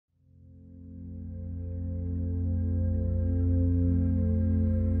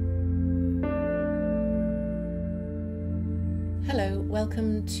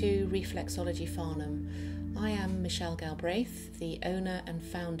Welcome to Reflexology Farnham. I am Michelle Galbraith, the owner and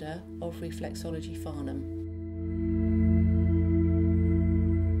founder of Reflexology Farnham.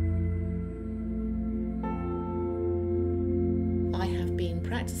 I have been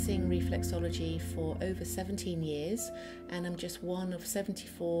practicing reflexology for over 17 years and I'm just one of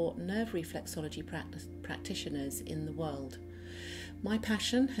 74 nerve reflexology practitioners in the world. My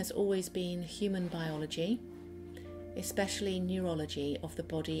passion has always been human biology, especially neurology of the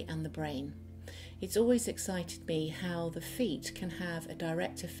body and the brain. It's always excited me how the feet can have a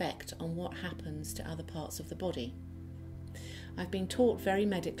direct effect on what happens to other parts of the body. I've been taught very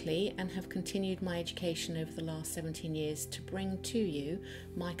medically and have continued my education over the last 17 years to bring to you,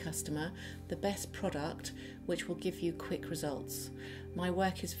 my customer, the best product which will give you quick results. My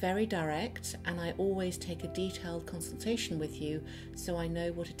work is very direct and I always take a detailed consultation with you so I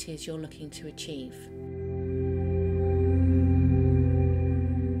know what it is you're looking to achieve.